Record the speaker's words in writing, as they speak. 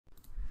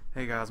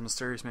Hey guys,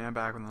 Mysterious Man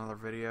back with another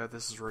video.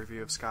 This is a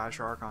review of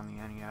Skyshark on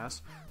the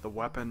NES. The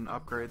weapon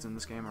upgrades in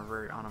this game are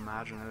very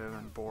unimaginative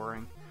and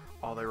boring.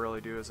 All they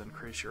really do is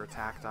increase your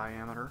attack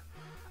diameter.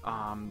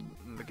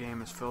 The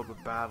game is filled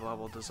with bad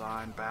level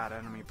design, bad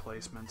enemy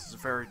placements. It's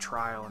very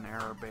trial and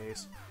error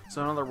based.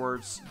 So in other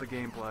words, the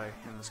gameplay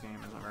in this game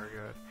isn't very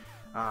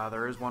good.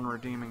 There is one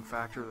redeeming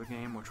factor of the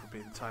game, which would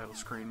be the title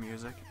screen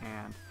music,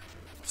 and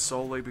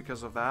solely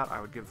because of that, I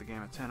would give the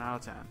game a 10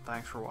 out of 10.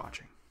 Thanks for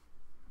watching.